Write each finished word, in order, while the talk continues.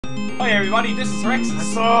Hi everybody, this is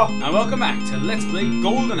Rexus, and welcome back to Let's Play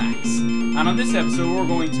Golden Axe. And on this episode we're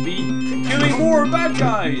going to be killing more bad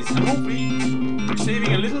guys, and hopefully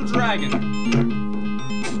saving a little dragon.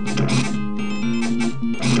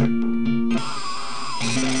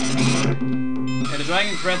 Yeah, the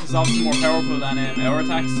dragon's breath is obviously more powerful than our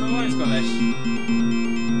attacks, so I'm just gonna let...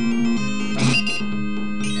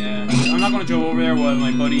 Yeah, I'm not gonna jump over there while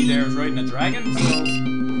my buddy there is riding a dragon, so...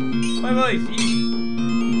 Bye bye, thief.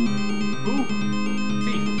 Ooh.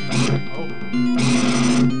 Thief. Oh.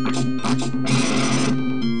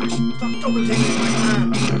 Stop double taking my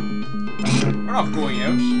hand. We're not going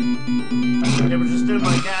out. Yeah, we're just doing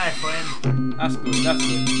my guy, friend. That's good, that's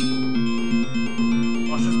good.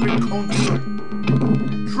 Watch this big contour.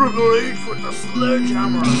 Triple H with the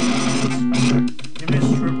sledgehammer. You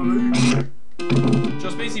missed Triple H.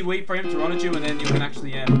 Just basically wait for him to run at you and then you can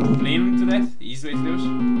actually flame him to death. The easy way to do it.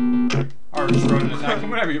 Or just run and attack him,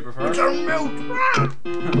 whatever you prefer. With your mouth!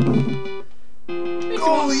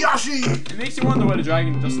 Go, Yoshi! It makes you wonder why the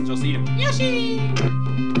dragon doesn't just eat him. Yoshi!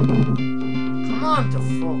 Come on, the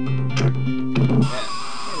fuck.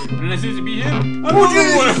 Yeah. And then as soon as you beat him,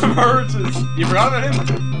 another one of them hurts. You forgot about him?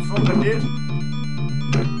 I fucking did.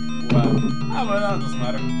 Wow. Ah, well, that doesn't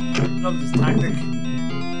matter. Love this tactic.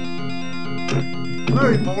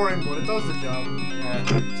 Very boring, but it does the job. Yeah.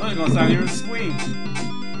 Someone's gonna stand here and swing.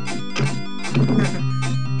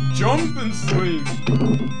 Jump and swing.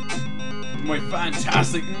 My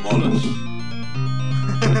fantastic mullet.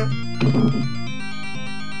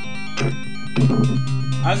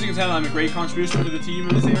 As you can tell, I'm a great contribution to the team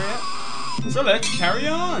in this area. So let's carry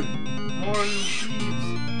on. More thieves.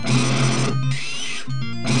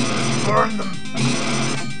 Burn them.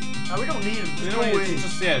 No, we don't need them. Just go away.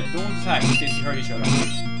 Just don't attack in case you hurt each other.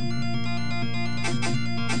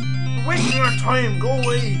 Wasting our time. Go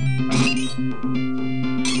away.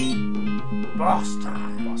 Boss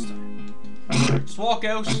time. Boss time. Just walk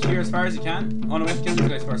out here as far as you can. Oh no, we have to kill these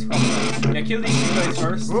guys first. Probably. Yeah, kill these two guys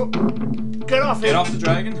first. Oh. Get off it. Get off the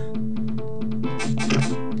dragon.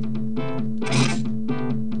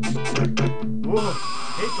 Whoa.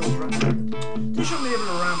 Hate those dragons. They shouldn't be able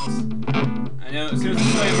to ram us. And as soon as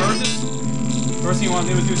this guy emerges, first thing you want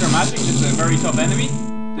to do is use our magic. This is a very tough enemy.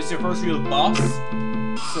 This is your first real boss.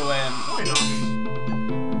 So why not?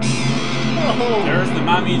 Oh, there's the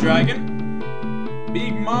Mammy Dragon.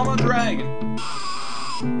 Big Mama Dragon.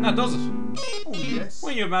 And that does it. Oh yes.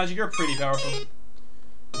 When you have magic, you're pretty powerful.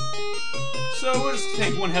 So we'll just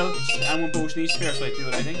take one health and one potion each. Fair fight, do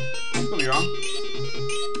it, I think. Could be wrong.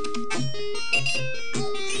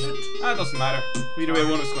 That doesn't matter. Either way,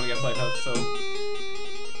 one of us is going to get 5 health, so...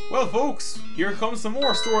 Well, folks, here comes some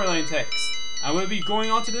more storyline text. And we'll be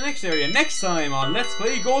going on to the next area next time on Let's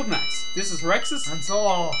Play Golden Axe. This is Rexus. And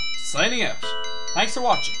so... Signing out. Thanks for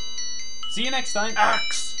watching. See you next time.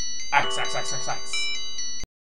 Axe! Axe, axe, axe, axe, axe.